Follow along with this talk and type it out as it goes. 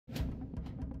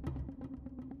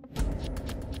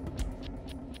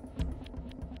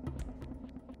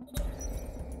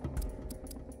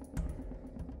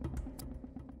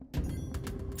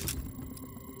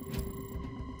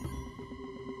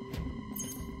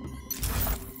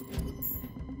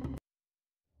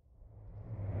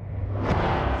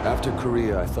After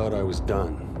Korea, I thought I was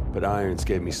done, but Irons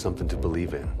gave me something to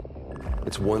believe in.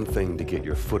 It's one thing to get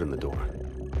your foot in the door.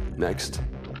 Next,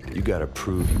 you gotta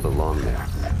prove you belong there.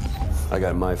 I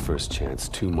got my first chance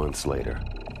 2 months later.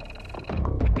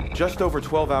 Just over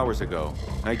 12 hours ago,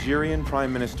 Nigerian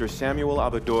Prime Minister Samuel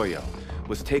Abadoyo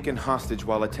was taken hostage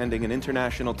while attending an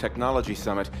international technology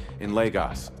summit in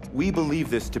Lagos. We believe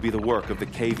this to be the work of the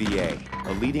KVA,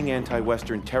 a leading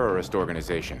anti-Western terrorist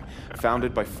organization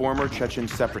founded by former Chechen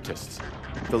separatists.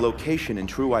 The location and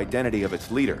true identity of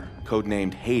its leader,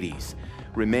 codenamed Hades,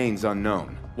 remains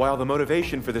unknown. While the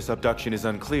motivation for this abduction is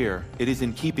unclear, it is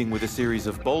in keeping with a series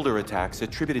of bolder attacks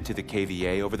attributed to the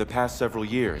KVA over the past several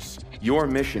years. Your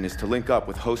mission is to link up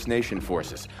with host nation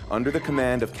forces under the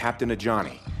command of Captain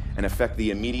Ajani and effect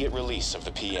the immediate release of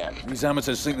the PM. These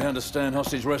amateurs think they understand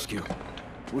hostage rescue.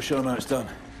 We'll show them how it's done.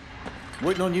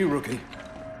 Waiting on you, rookie.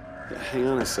 Yeah, hang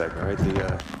on a sec, all right?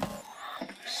 The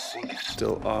sync is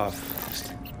still off.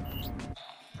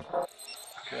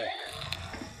 Okay,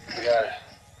 we got it.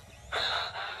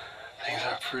 Things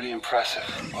are pretty impressive.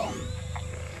 Well,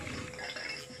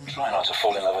 try not to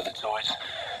fall in love with the toys.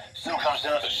 Still comes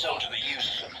down to soldier the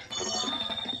use of them.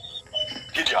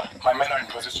 Gideon, my men are in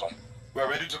position. We're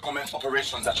ready to commence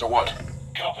operations at your word.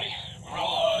 Copy. Roll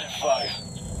hard in 5.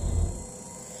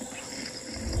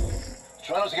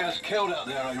 Try not to get us killed out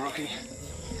there, eh, rookie?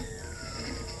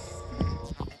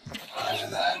 Roger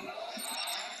that.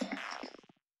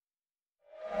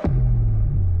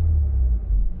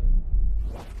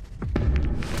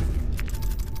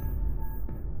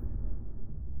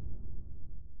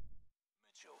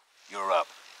 Mitchell, you're up.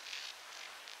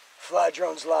 Fly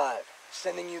drone's live.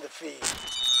 Sending you the feed.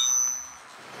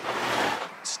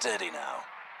 Steady now.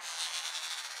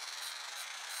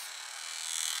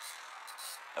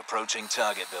 Approaching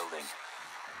target building.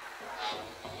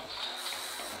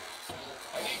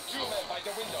 I need 2 men by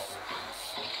the window.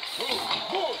 Move,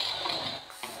 move!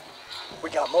 We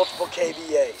got multiple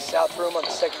KVA. South room on the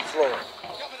 2nd floor.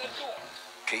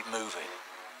 Keep moving.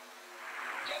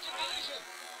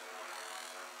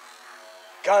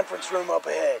 Conference room up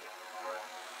ahead.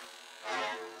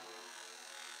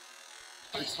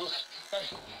 Please look.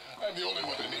 I'm the only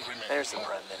one that needs remain. There's the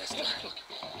Prime Minister.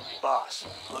 Boss,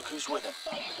 look who's with him.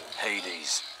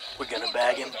 Hades. We're gonna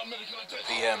bag him.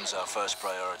 PM's our first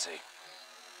priority.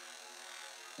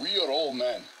 We are all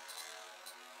men,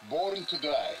 born to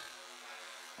die.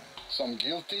 Some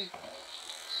guilty,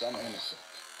 some innocent.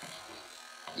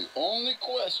 The only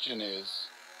question is,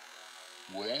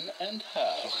 when and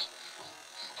how?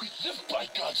 We live by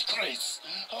God's grace.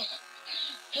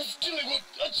 His killing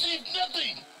will achieve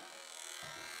nothing.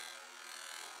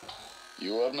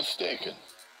 You are mistaken.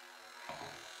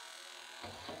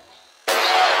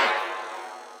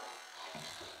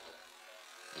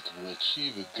 It will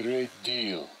achieve a great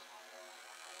deal.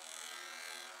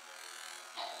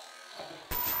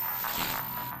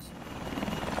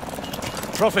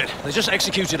 Prophet, they just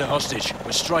executed a hostage.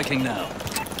 We're striking now.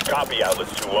 Copy, Atlas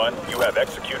 2-1. You have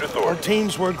execute Our authority.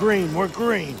 teams were green, we're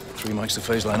green. 3 mics to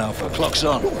phase line Alpha. Clock's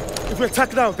on. If we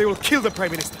attack now, they will kill the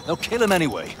Prime Minister. They'll kill him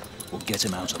anyway. We'll get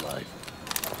him out alive.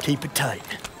 Keep it tight.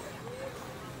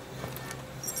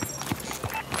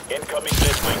 Incoming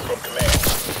link from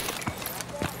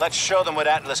command. Let's show them what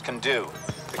Atlas can do.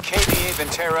 The KVA have been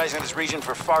terrorizing this region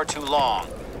for far too long.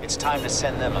 It's time to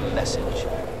send them a message.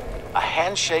 A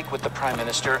handshake with the Prime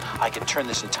Minister, I can turn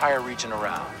this entire region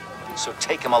around. So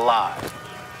take him alive.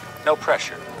 No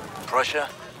pressure. Pressure?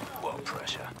 What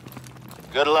pressure?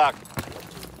 Good luck.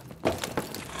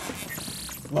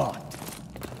 Locked.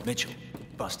 Mitchell,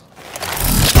 busted.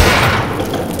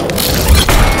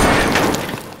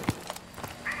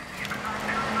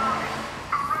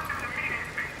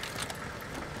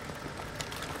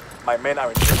 My men are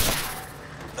in position.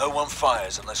 No one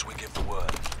fires unless we give the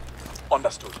word.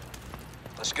 Understood.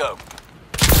 Let's go.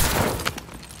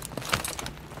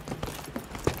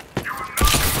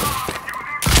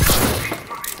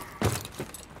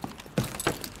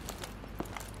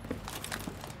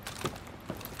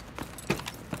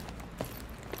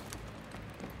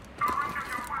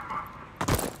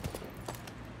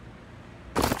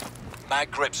 Mag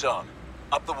grips on.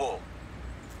 Up the wall.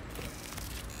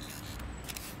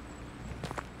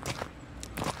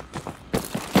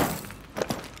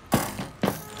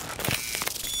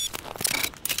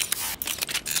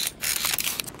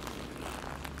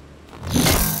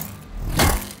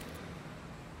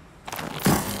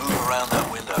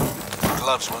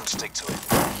 gloves won't stick to it.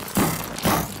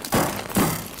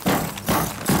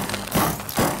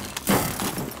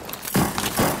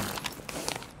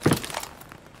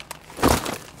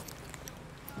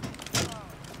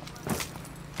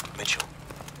 Mitchell,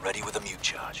 ready with a mute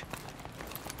charge.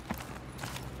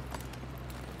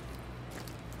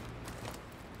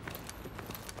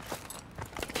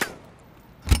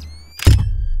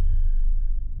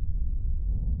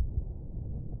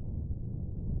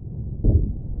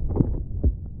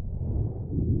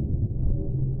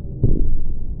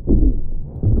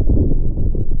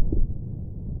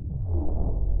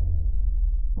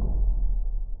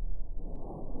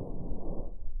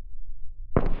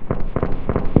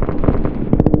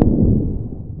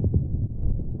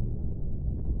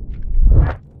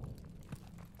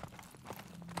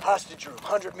 Hostage room,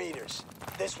 100 meters.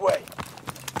 This way.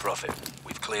 Prophet,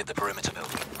 we've cleared the perimeter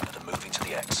building and are moving to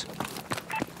the X.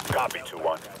 Copy,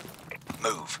 2-1.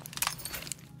 Move.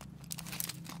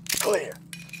 Clear.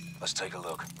 Let's take a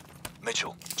look.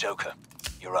 Mitchell, Joker,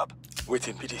 you're up.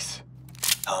 Waiting, please.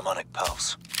 Harmonic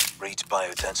pulse. Reads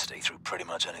biodensity through pretty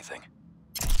much anything.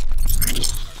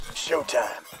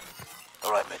 Showtime.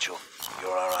 All right, Mitchell,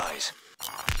 you're our eyes.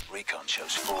 Recon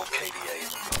shows 4 KVA in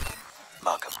the room.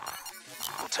 Mark 'em.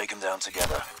 We'll take them down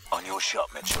together. On your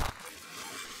shot, Mitchell.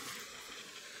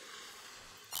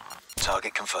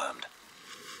 Target confirmed.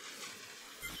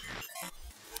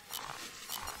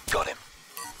 Got him.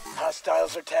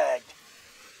 Hostiles are tagged.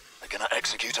 They're gonna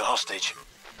execute a hostage.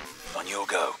 On your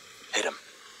go. Hit him.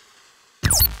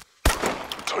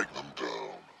 Take them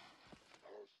down.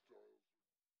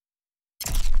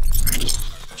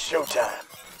 Showtime.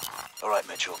 All right,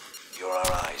 Mitchell. You're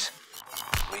our eyes.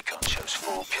 Recon shows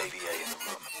 4 KVA in the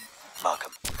room. Mark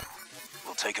 'em.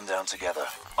 We'll take them down together.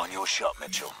 On your shot,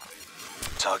 Mitchell.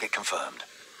 Target confirmed.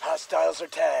 Hostiles are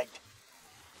tagged.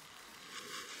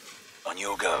 On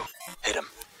your go. Hit him.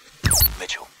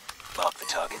 Mitchell, mark the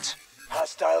targets.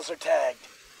 Hostiles are tagged.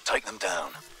 Take them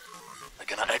down. They're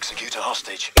gonna execute a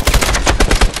hostage.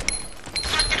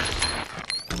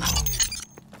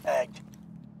 Tagged.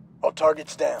 All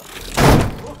targets down.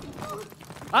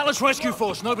 Atlas Rescue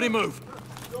Force, nobody move.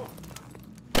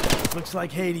 Looks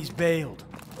like Hades bailed.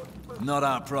 Not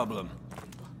our problem.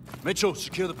 Mitchell,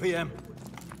 secure the PM.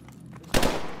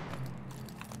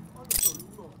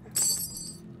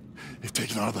 They've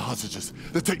taken out the hostages,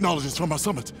 the technologists from our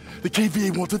summit. The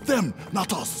KVA wanted them,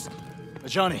 not us.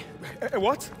 Johnny.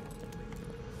 What?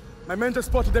 My men just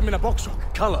spotted them in a box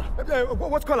truck. Color.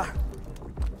 What color?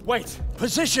 Wait.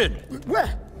 Position!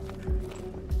 Where?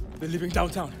 They're leaving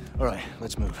downtown. All right,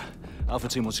 let's move. Alpha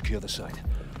team will secure the site.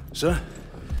 Sir,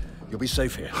 you'll be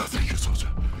safe here. Thank you, soldier.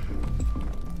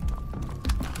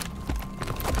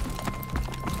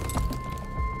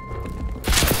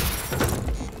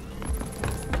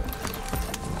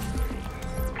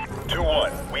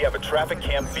 We have a traffic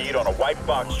cam feed on a white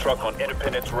box truck on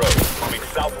Independence Road, moving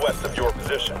southwest of your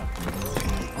position.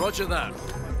 Roger that.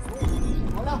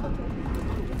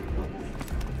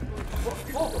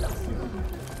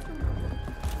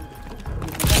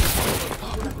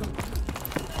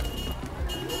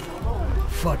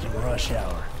 Fucking rush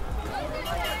hour.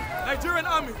 Nigerian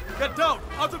army, get down,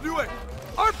 out of the way.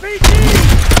 RPG!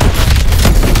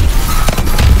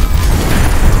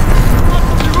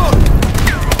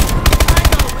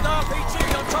 RPG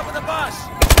on top of the bus!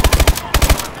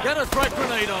 Get a frag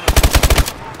grenade on him!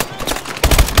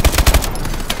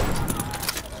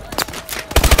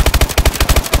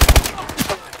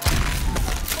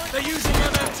 They're using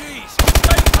MMGs!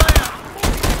 Stay clear!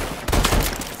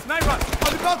 Sniper,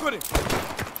 on the balcony!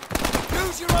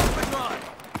 Use your overdrive!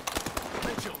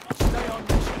 Mitchell, stay on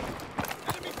mission.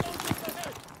 Enemy soldiers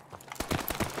ahead!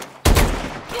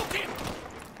 Look him!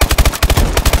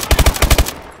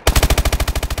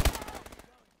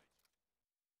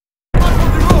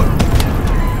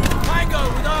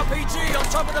 RPG on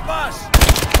top of the bus!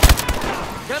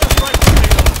 Get us right to the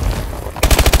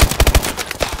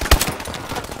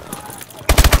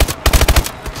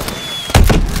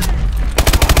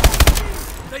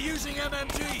They're using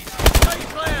MMGs! Stay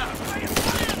clear!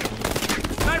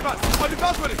 Snipers! On the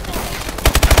balcony!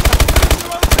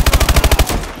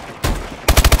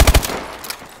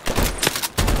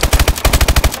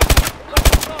 Use your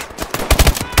overdrive!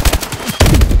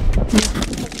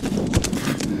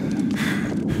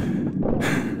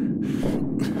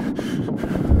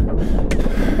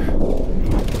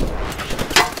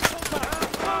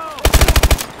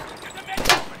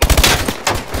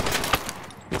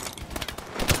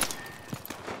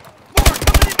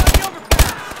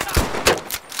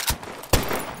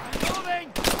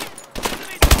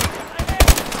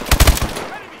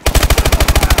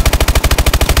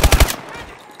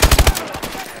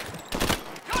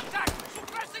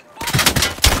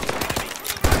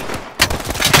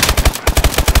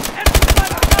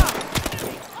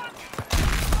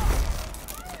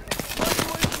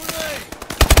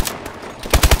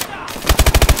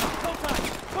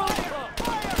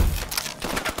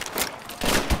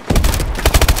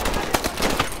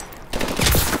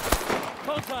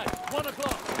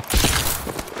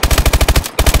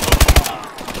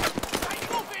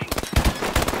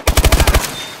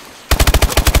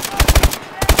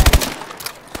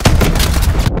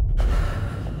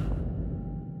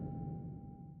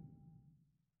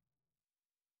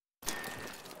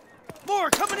 More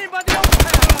coming in by the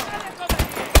overpass!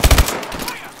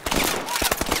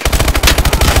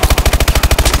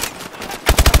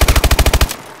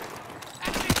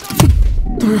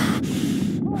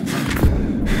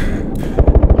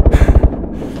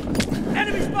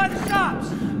 Enemies by the shops!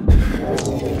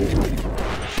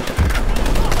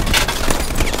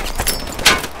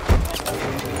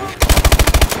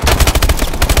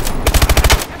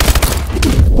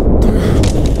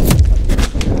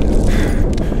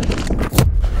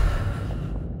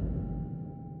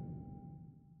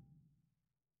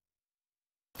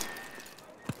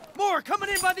 More coming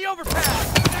in by the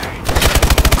overpass!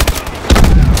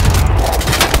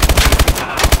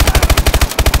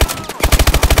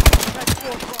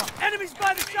 Enemies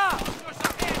by the shop!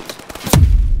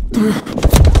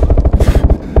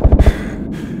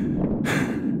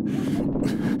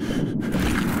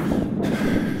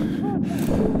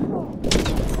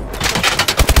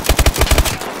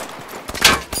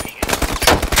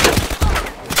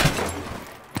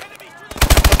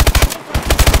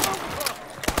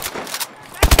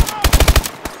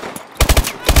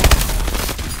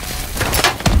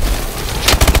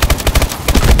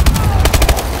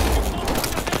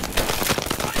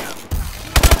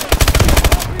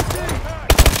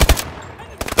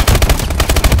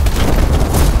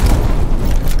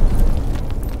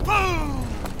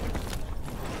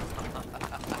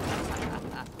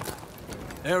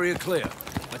 Area clear.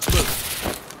 Let's move.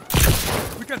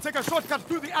 We can take a shortcut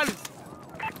through the alleys.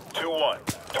 2-1.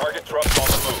 Target trucks on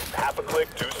the move. Half a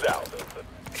click due south.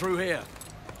 Through here.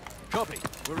 Copy.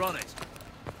 We're on it.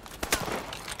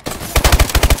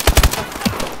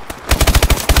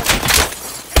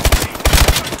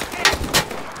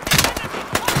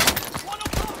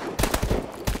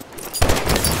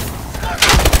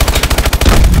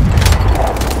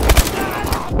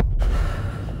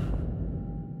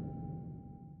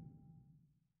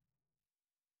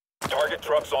 Target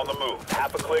trucks on the move.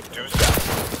 Half a click due south.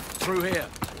 Through here.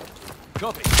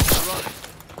 Copy. We're on it.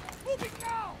 Moving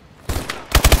now!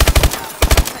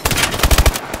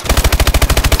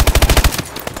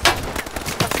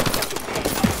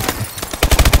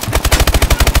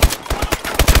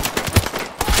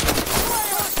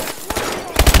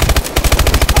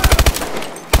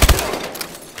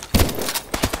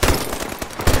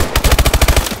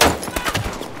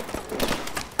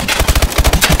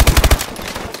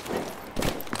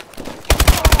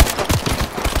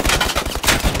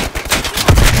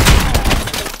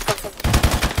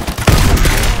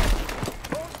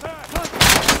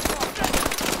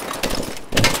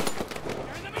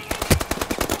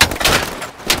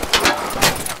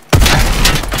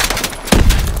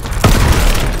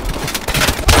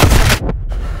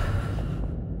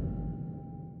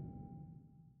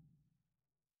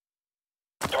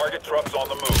 Target trucks on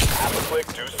the move. Half a click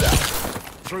due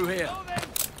south. Through here.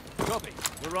 Copy.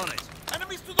 We're on it.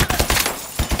 Enemies to the left!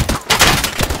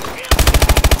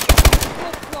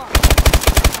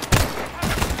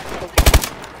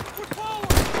 Push forward!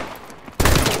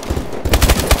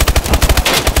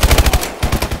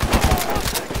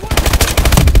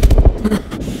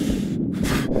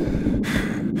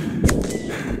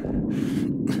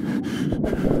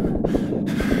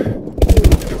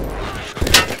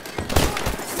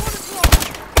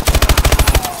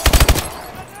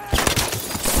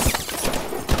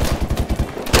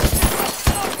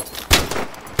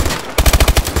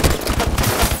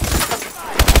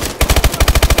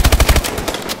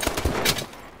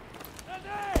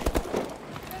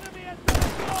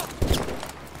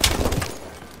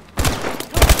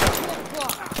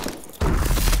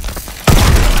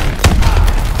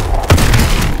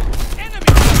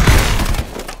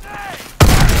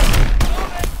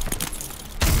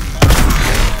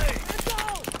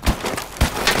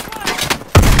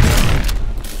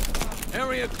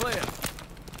 Area clear.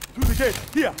 Through the gate.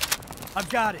 Here. I've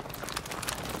got it.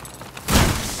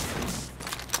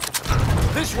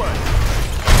 This way.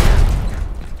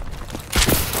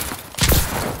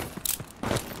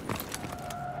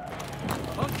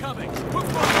 Oncoming. Hook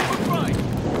right. Hook right.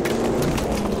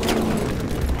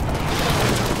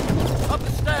 Up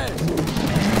the stairs.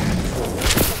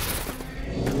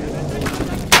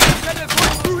 Get it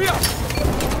through here.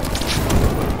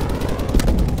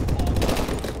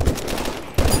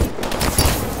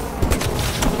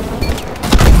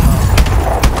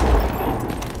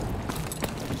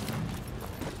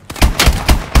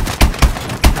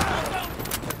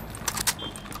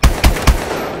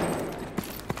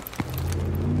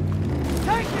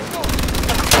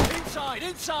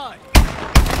 Inside!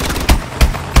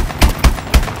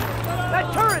 That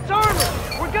turret's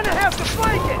armored! We're gonna have to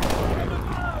flank it!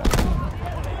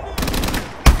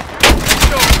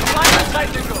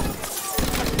 vehicle!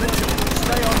 Mitchell,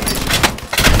 stay on mission.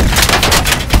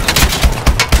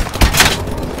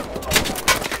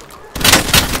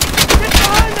 Get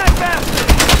behind that bastard!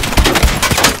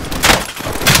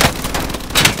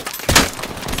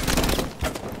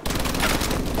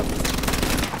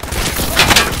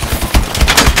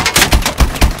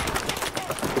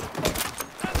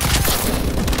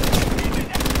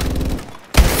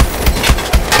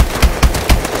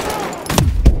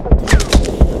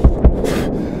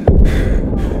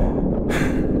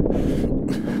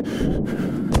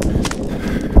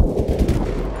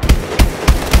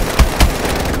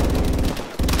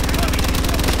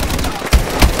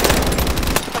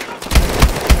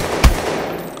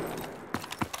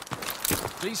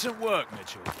 Decent work,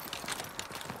 Mitchell.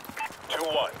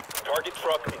 2-1. Target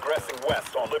truck egressing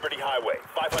west on Liberty Highway.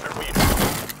 500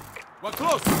 meters. We're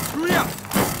close. Hurry up!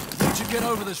 Need to get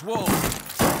over this wall.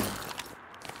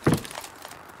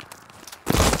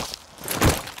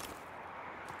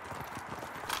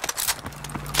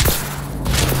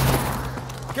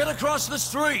 Get across the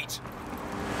street!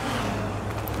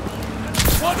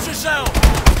 Watch yourself!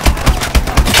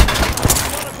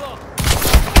 1 o'clock.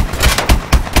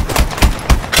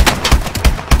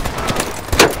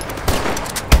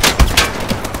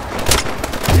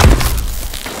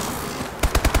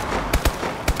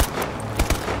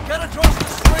 Get across the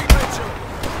street, Mitchell!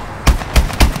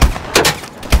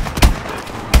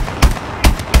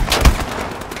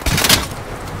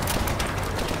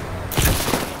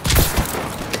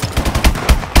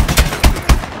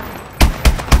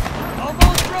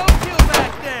 Almost broke you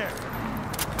back there!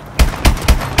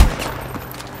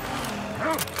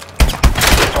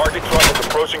 Target truck is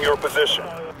approaching your position.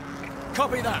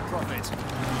 Copy that, Prophet.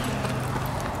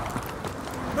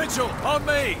 Mitchell, on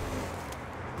me!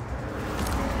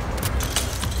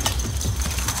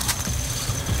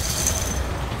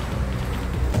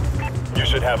 You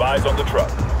should have eyes on the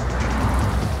truck.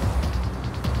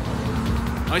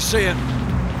 I see it.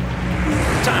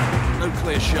 Damn, no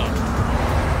clear shot.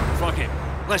 Fuck it.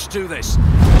 Let's do this.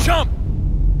 Jump!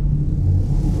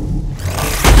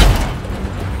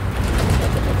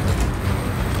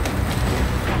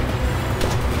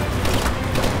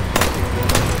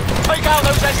 Take out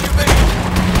those SUVs!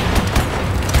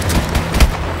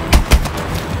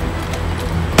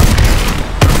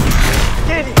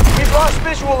 Kenny, we've lost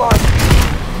visual on you.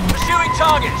 Pursuing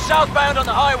target, southbound on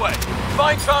the highway.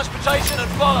 Find transportation and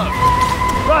follow.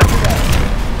 Roger that.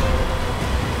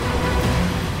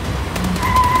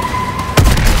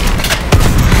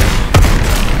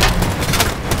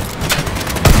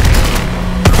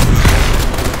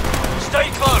 Stay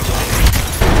close.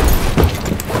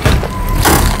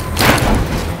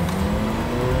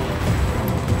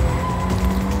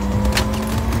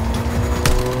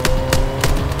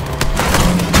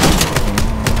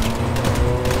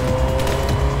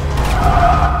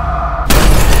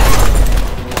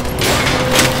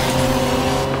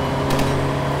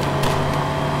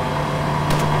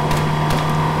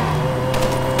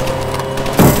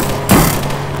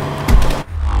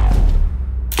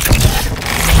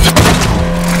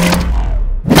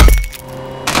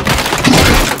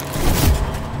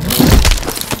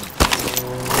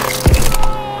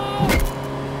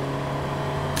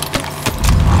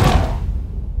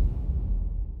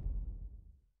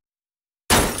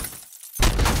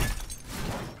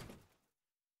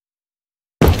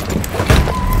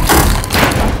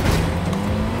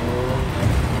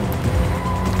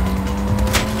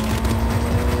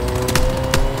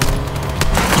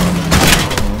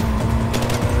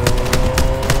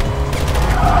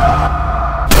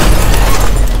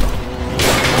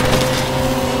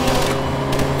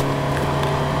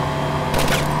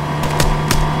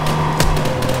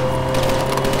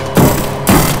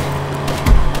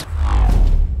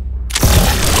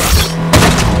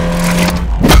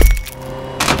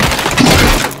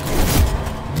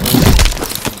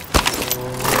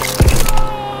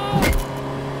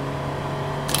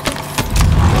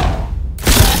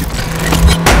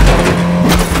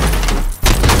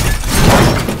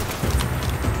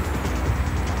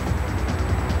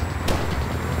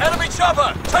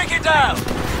 Chopper, take it down!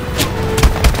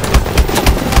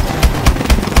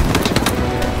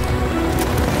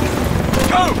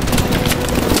 Go!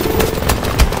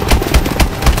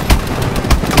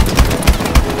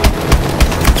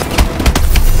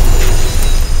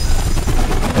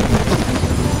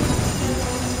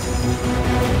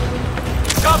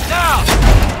 Jump down!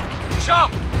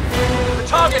 Jump! The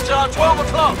targets are 12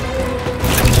 o'clock!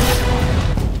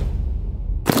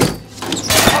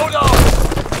 Hold on!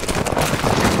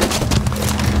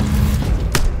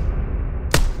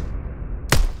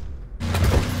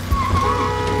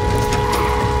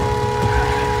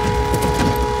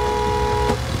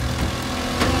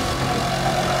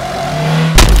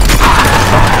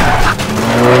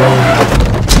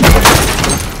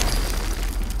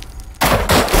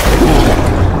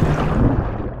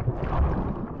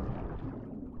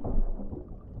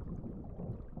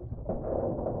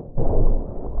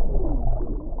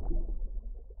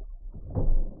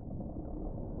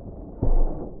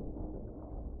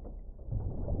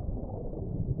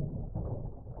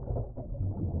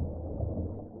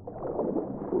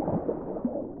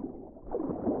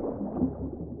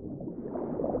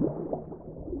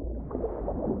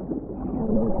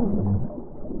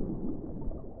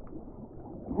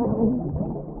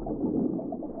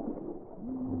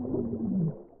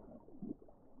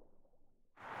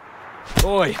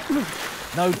 Boy,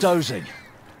 no dozing.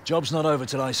 Job's not over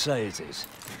till I say it is.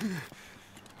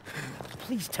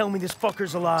 Please tell me this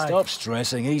fucker's alive. Stop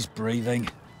stressing, he's breathing.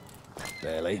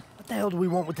 Barely. What the hell do we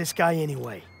want with this guy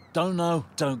anyway? Don't know,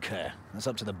 don't care. That's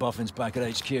up to the boffins back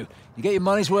at HQ. You get your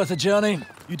money's worth of journey?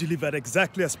 You delivered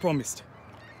exactly as promised.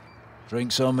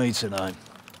 Drinks on me tonight.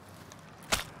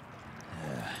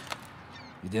 Yeah.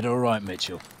 You did all right,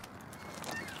 Mitchell.